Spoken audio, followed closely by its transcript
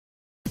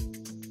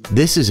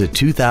This is a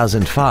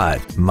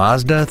 2005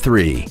 Mazda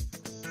 3.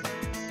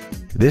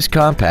 This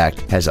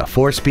compact has a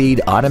 4-speed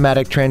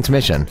automatic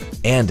transmission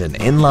and an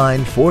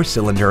inline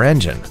 4-cylinder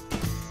engine.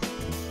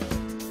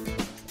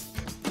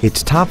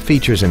 Its top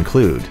features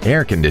include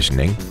air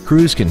conditioning,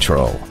 cruise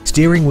control,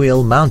 steering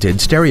wheel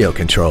mounted stereo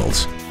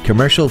controls,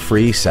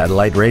 commercial-free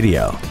satellite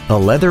radio, a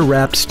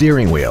leather-wrapped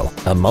steering wheel,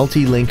 a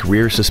multi-link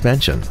rear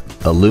suspension,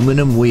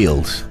 aluminum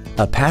wheels,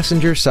 a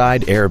passenger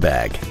side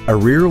airbag, a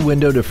rear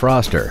window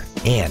defroster,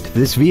 and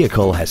this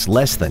vehicle has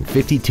less than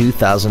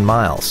 52,000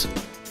 miles.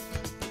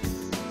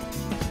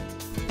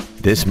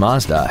 This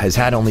Mazda has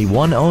had only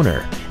one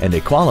owner and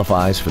it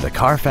qualifies for the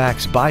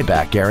Carfax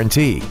buyback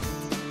guarantee.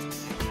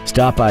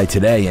 Stop by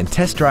today and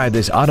test drive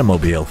this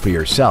automobile for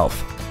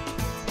yourself.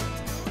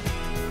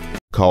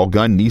 Call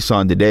Gunn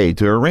Nissan today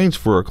to arrange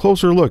for a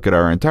closer look at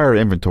our entire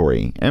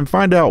inventory and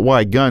find out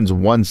why Gunn's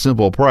one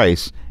simple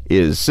price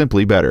is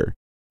simply better.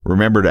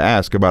 Remember to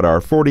ask about our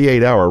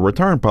 48-hour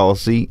return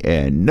policy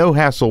and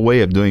no-hassle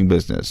way of doing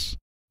business.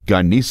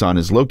 Gunn Nissan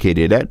is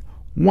located at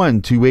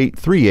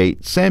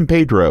 12838 San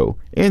Pedro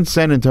in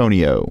San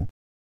Antonio.